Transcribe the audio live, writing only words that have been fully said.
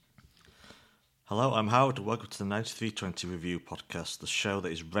Hello, I'm Howard. Welcome to the 9320 Review Podcast, the show that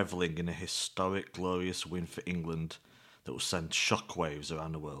is revelling in a historic, glorious win for England that will send shockwaves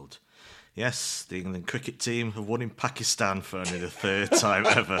around the world. Yes, the England cricket team have won in Pakistan for only the third time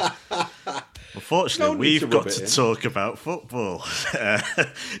ever. Unfortunately, we've got to talk about football.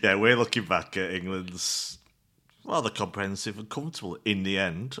 Yeah, we're looking back at England's rather comprehensive and comfortable, in the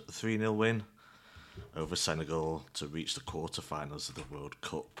end, 3-0 win over Senegal to reach the quarterfinals of the World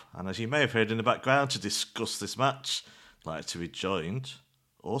Cup. And as you may have heard in the background, to discuss this match, I'd like to be joined,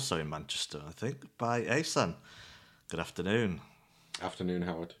 also in Manchester, I think, by Asan. Good afternoon. Afternoon,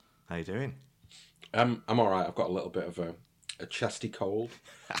 Howard. How you doing? I'm all right. I've got a little bit of a chesty cold.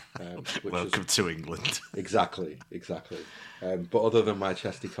 Welcome to England. Exactly. But other than my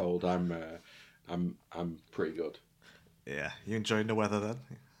chesty cold, I'm pretty good. Yeah, you enjoying the weather then?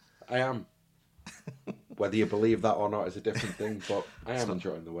 I am. Whether you believe that or not is a different thing, but I am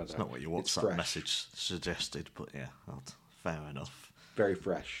enjoying the weather. It's not what your WhatsApp message suggested, but yeah, fair enough. Very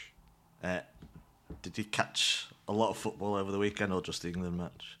fresh. Did you catch a lot of football over the weekend or just the England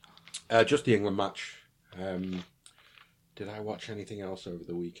match? Just the England match. Did I watch anything else over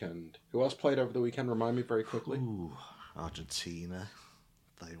the weekend? Who else played over the weekend? Remind me very quickly. Ooh, Argentina.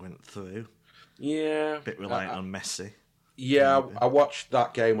 They went through. Yeah. A bit reliant on Messi. Yeah, I watched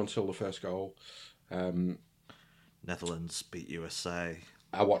that game until the first goal. Netherlands beat USA.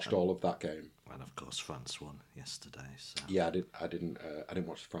 I watched all of that game, and of course France won yesterday. So. Yeah, I didn't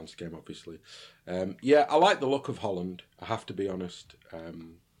watch the France game, obviously. Yeah, I like the look of Holland. I have to be honest.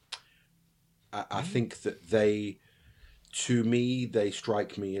 I think that they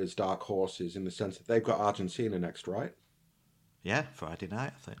strike me as dark horses in the sense that they've got Argentina next, right? Yeah, Friday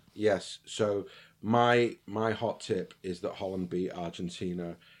night, I think. Yes. So my hot tip is that Holland beat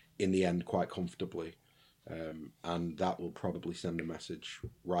Argentina in the end quite comfortably. And that will probably send a message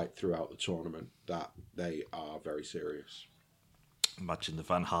right throughout the tournament that they are very serious. Imagine the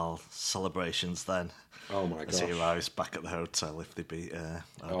Van Gaal celebrations then. Oh my gosh. As he arrives back at the hotel if they beat Argentina.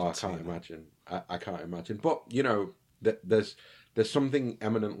 Oh, I can't imagine. I can't imagine. But, you know, there's something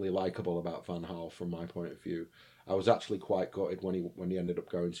eminently likeable about Van Gaal from my point of view. I was actually quite gutted when he ended up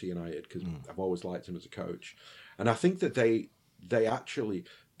going to United because I've always liked him as a coach. And I think that they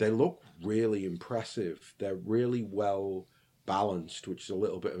look really impressive. They're really well balanced, which is a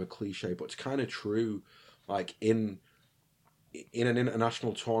little bit of a cliche, but it's kind of true. Like in an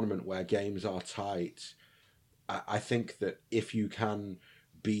international tournament where games are tight, I think that if you can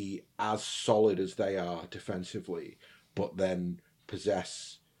be as solid as they are defensively, but then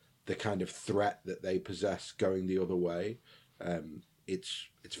possess the kind of threat that they possess going the other way, it's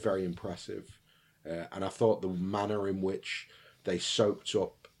very impressive. And I thought the manner in which they soaked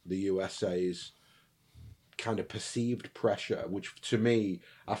up the USA's kind of perceived pressure, which to me,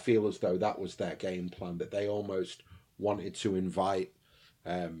 I feel as though that was their game plan, that they almost wanted to invite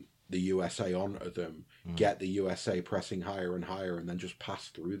the USA onto them, get the USA pressing higher and higher, and then just pass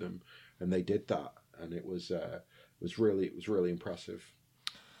through them. And they did that, and it was really impressive.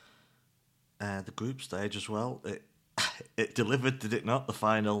 The group stage as well. It delivered, did it not? The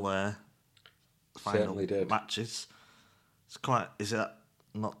final Certainly did. Matches. Is it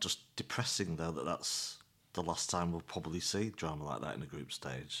not just depressing though that's the last time we'll probably see drama like that in a group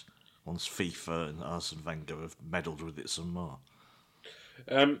stage? Once FIFA and Arsene Wenger have meddled with it some more.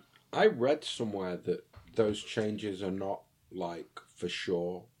 I read somewhere that those changes are not like for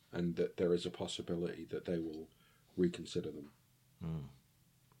sure, and that there is a possibility that they will reconsider them.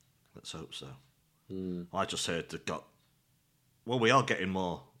 Let's hope so. I just heard we are getting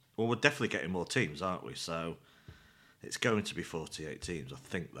more. Well, we're definitely getting more teams, aren't we? So it's going to be 48 teams. I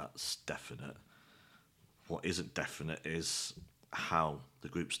think that's definite. What isn't definite is how the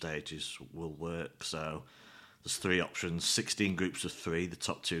group stages will work. So there's 3 options, 16 groups of 3, the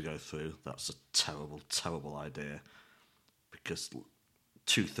top 2 go through. That's a terrible, terrible idea because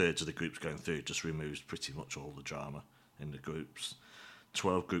 2/3 of the groups going through just removes pretty much all the drama in the groups.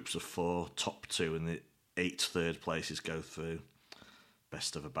 12 groups of 4, top 2 and the 8 third places go through.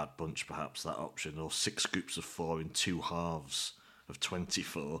 Best of a bad bunch, perhaps, that option. Or 6 groups of 4 in 2 halves of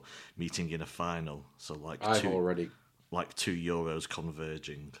 24 meeting in a final. So like two Euros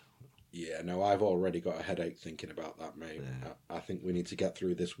converging. Yeah, no, I've already got a headache thinking about that, mate. Yeah. I think we need to get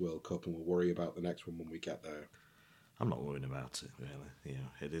through this World Cup and we'll worry about the next one when we get there. I'm not worrying about it, really. You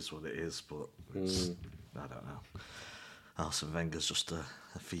know, it is what it is, but I don't know. Arsene Wenger's just a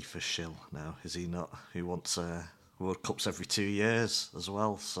FIFA shill now, is he not? Who wants World Cups every 2 years as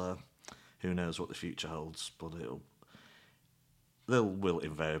well, so who knows what the future holds, but they will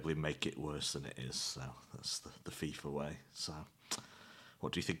invariably make it worse than it is, so that's the FIFA way. So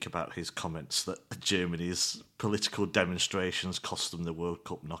What do you think about his comments that Germany's political demonstrations cost them the World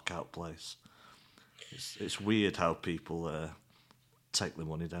Cup knockout place? It's weird how people take the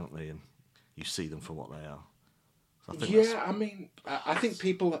money, don't they? And you see them for what they are. So I mean, I think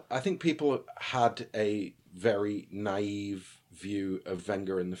people had a very naive view of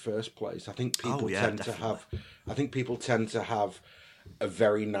Wenger in the first place. I think people tend to have a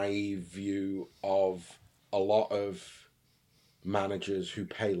very naive view of a lot of managers who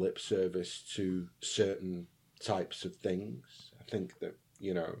pay lip service to certain types of things. I think that,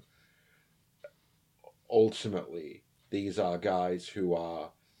 ultimately these are guys who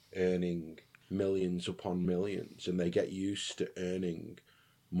are earning millions upon millions, and they get used to earning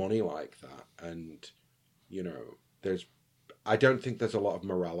money like that. And, I don't think there's a lot of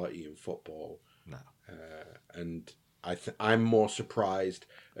morality in football. No. And I'm more surprised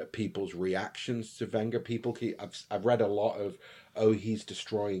at people's reactions to Wenger. I've read a lot of, he's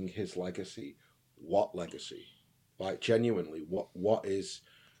destroying his legacy. What legacy? Like, genuinely, what is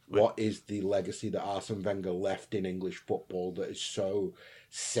the legacy that Arsene Wenger left in English football that is so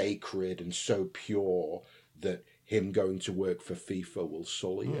sacred and so pure that him going to work for FIFA will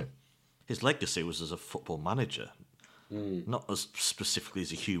sully it? His legacy was as a football manager, not as specifically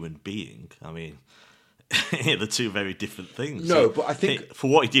as a human being. I mean, they're two very different things. No, but I think for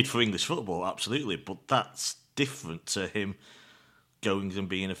what he did for English football, absolutely. But that's different to him going and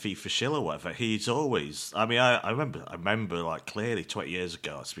being a FIFA shill or whatever. He's always. I mean, I remember like clearly 20 years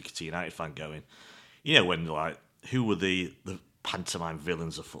ago, I was speaking to a United fan going, when like who were the pantomime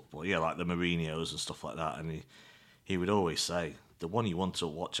villains of football? Yeah, like the Mourinhos and stuff like that. And he would always say the one you want to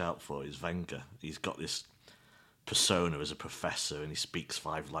watch out for is Wenger. He's got this persona as a professor, and he speaks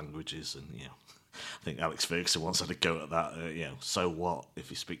 5 languages, and I think Alex Ferguson once had a go at that. So what if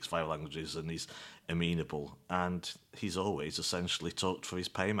he speaks 5 languages and he's amenable? And he's always essentially talked for his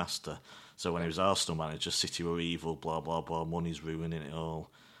paymaster. So when he was Arsenal manager, City were evil, blah blah blah, money's ruining it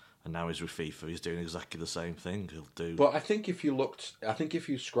all. And now he's with FIFA. He's doing exactly the same thing. He'll do. But I think if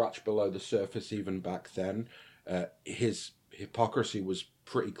you scratch below the surface, even back then, his hypocrisy was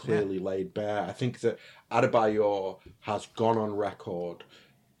pretty clearly laid bare. I think that Adebayor has gone on record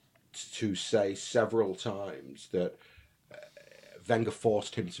to say several times that Wenger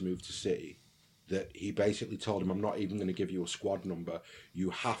forced him to move to City. That he basically told him, I'm not even going to give you a squad number.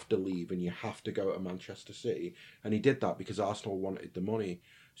 You have to leave and you have to go to Manchester City. And he did that because Arsenal wanted the money.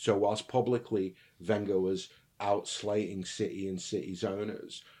 So whilst publicly Wenger was out slating City and City's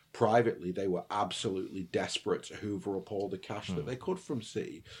owners, privately they were absolutely desperate to hoover up all the cash that they could from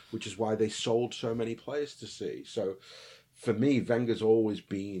City, which is why they sold so many players to City. So for me, Wenger's always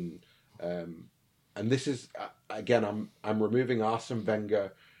been, and this is, again, I'm removing Arsene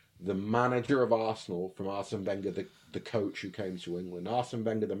Wenger, the manager of Arsenal, from Arsene Wenger, the coach who came to England. Arsene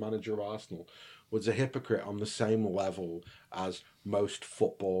Wenger, the manager of Arsenal, was a hypocrite on the same level as most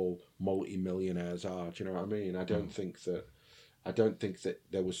football multi-millionaires are. Do you know what I mean? I don't think that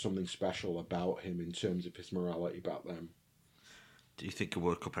there was something special about him in terms of his morality back then. Do you think a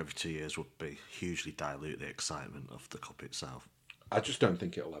World Cup every 2 years would be hugely dilute the excitement of the cup itself? I just don't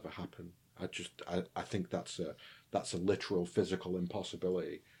think it'll ever happen. I think that's a literal physical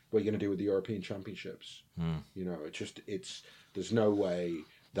impossibility. What are you going to do with the European Championships? There's no way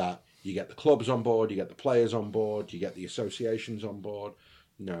that you get the clubs on board, you get the players on board, you get the associations on board.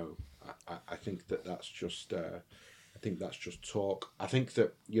 No, I think that's just talk. I think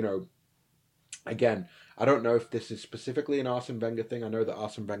that, again, I don't know if this is specifically an Arsene Wenger thing. I know that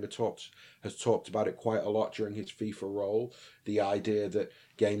Arsene Wenger has talked about it quite a lot during his FIFA role. The idea that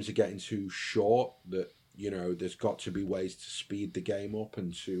games are getting too short, that, there's got to be ways to speed the game up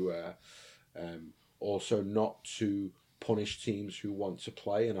and to also not to punish teams who want to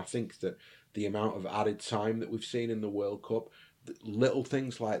play. And I think that the amount of added time that we've seen in the World Cup, little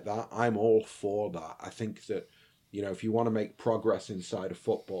things like that, I'm all for that. I think that, if you want to make progress inside of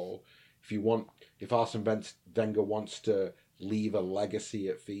football, if Arsene Wenger wants to leave a legacy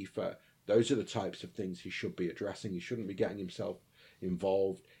at FIFA, those are the types of things he should be addressing. He shouldn't be getting himself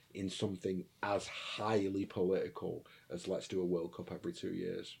involved in something as highly political as let's do a World Cup every 2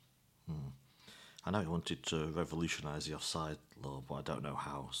 years. I know he wanted to revolutionise the offside law, but I don't know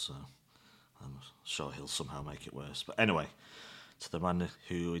how, so I'm sure he'll somehow make it worse. But anyway, to the man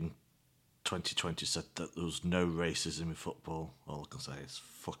who in 2020 said that there was no racism in football, all I can say is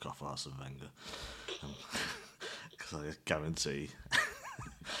fuck off Arsene Wenger. Because I guarantee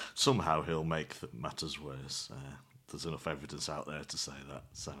somehow he'll make matters worse. There's enough evidence out there to say that.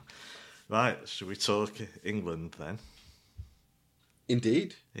 So, right, should we talk England then?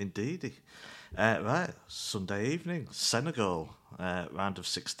 Indeed. Indeedy. Right, Sunday evening, Senegal, round of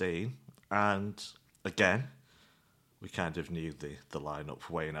 16. And again, we kind of knew the lineup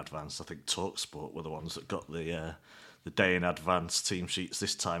way in advance. I think TalkSport were the ones that got the day in advance team sheets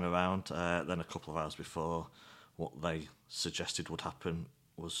this time around. Then a couple of hours before, what they suggested would happen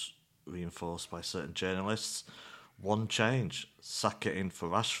was reinforced by certain journalists. One change, Saka in for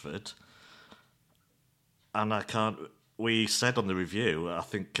Rashford. And I can't. We said on the review, I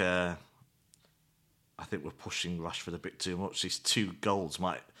think we're pushing Rashford a bit too much. These 2 goals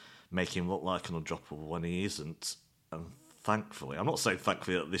might make him look like an undroppable when he isn't. And thankfully, I'm not saying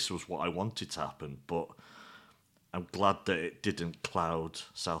thankfully that this was what I wanted to happen, but I'm glad that it didn't cloud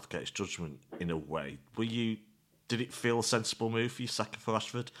Southgate's judgment in a way. Did it feel a sensible move for you, Saka for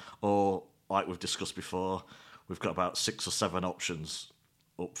Rashford? Or, like we've discussed before, we've got about 6 or 7 options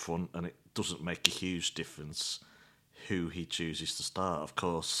up front, and it doesn't make a huge difference who he chooses to start. Of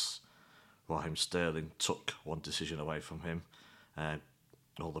course, Raheem Sterling took one decision away from him.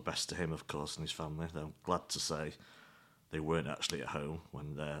 All the best to him, of course, and his family. I'm glad to say they weren't actually at home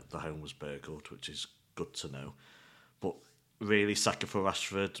when the home was burgled, which is good to know. But really, Saka for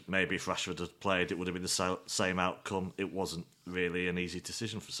Rashford, maybe if Rashford had played, it would have been the same outcome. It wasn't really an easy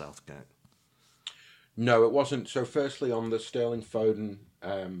decision for Southgate. No, it wasn't. So firstly, on the Sterling Foden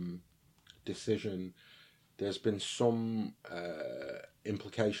decision, there's been some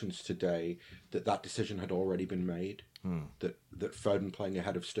implications today that decision had already been made. That Foden playing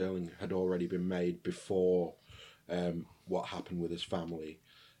ahead of Sterling had already been made before what happened with his family.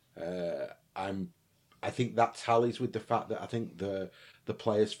 I think that tallies with the fact that I think the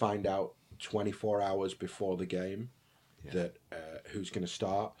players find out 24 hours before the game that who's going to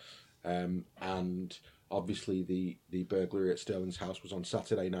start, and obviously the burglary at Sterling's house was on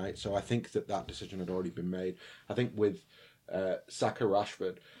Saturday night, so I think that decision had already been made. I think with Saka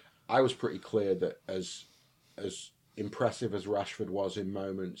Rashford, I was pretty clear that as impressive as Rashford was in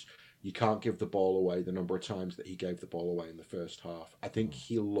moments, you can't give the ball away the number of times that he gave the ball away in the first half. I think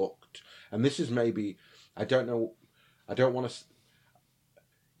he looked, and this is maybe, I don't want to,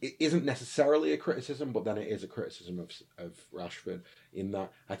 it isn't necessarily a criticism, but then it is a criticism of Rashford in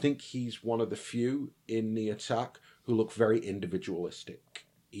that I think he's one of the few in the attack who look very individualistic.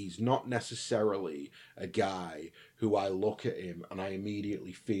 He's not necessarily a guy who I look at him and I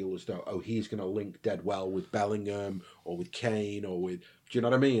immediately feel as though, he's going to link dead well with Bellingham or with Kane or with... Do you know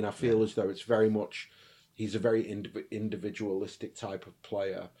what I mean? I feel as though it's very much... He's a very individualistic type of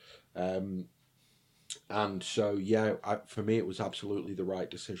player. And so, for me, it was absolutely the right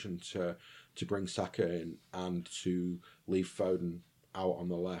decision to bring Saka in and to leave Foden out on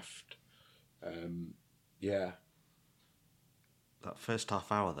the left. That first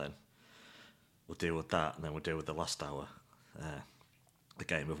half hour, then, we'll deal with that, and then we'll deal with the last hour. A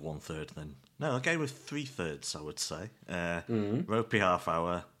game of 1/3, then. No, a game of 3/3, I would say. Ropey half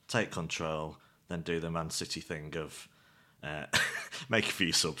hour, take control, then do the Man City thing of make a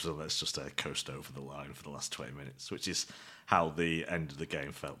few subs and let's just coast over the line for the last 20 minutes, which is how the end of the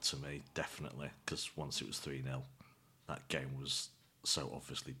game felt to me, definitely, because once it was 3-0, that game was so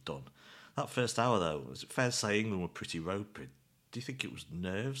obviously done. That first hour, though, is it fair to say England were pretty ropey? Do you think it was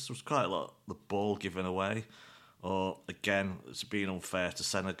nerves? There was quite a lot of the ball given away. Or, again, it's being unfair to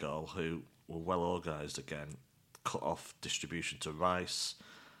Senegal, who were well organised again, cut off distribution to Rice,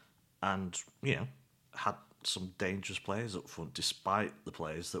 and, had some dangerous players up front, despite the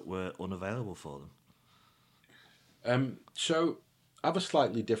players that were unavailable for them. So, I have a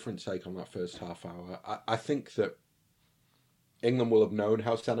slightly different take on that first half hour. I think that England will have known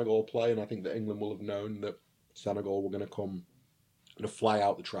how Senegal play, and I think that England will have known that Senegal were going to come to fly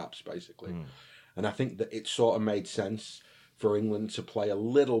out the traps, basically. And I think that it sort of made sense for England to play a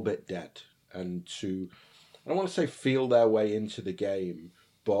little bit dead and to, I don't want to say feel their way into the game,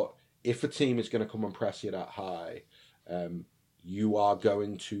 but if a team is going to come and press you that high, you are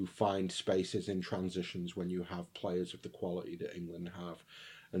going to find spaces in transitions when you have players of the quality that England have.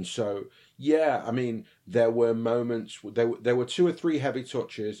 And so, there were moments, there were 2 or 3 heavy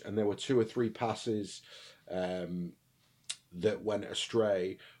touches and there were 2 or 3 passes that went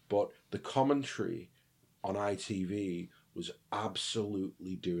astray, but the commentary on ITV was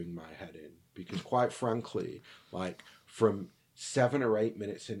absolutely doing my head in, because quite frankly, from 7 or 8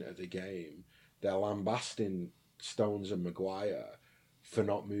 minutes into the game, they're lambasting Stones and Maguire for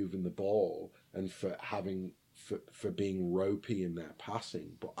not moving the ball and for being ropey in their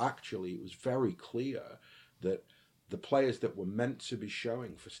passing. But actually, it was very clear that the players that were meant to be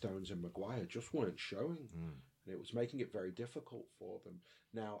showing for Stones and Maguire just weren't showing. And it was making it very difficult for them.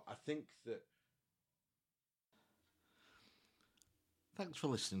 Now, I think that... Thanks for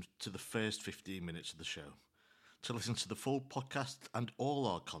listening to the first 15 minutes of the show. To listen to the full podcast and all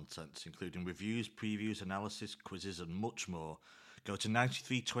our contents, including reviews, previews, analysis, quizzes and much more, go to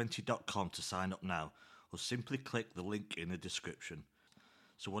 9320.com to sign up now, or simply click the link in the description.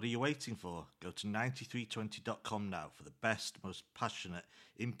 So what are you waiting for? Go to 9320.com now for the best, most passionate,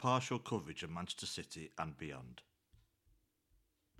 impartial coverage of Manchester City and beyond.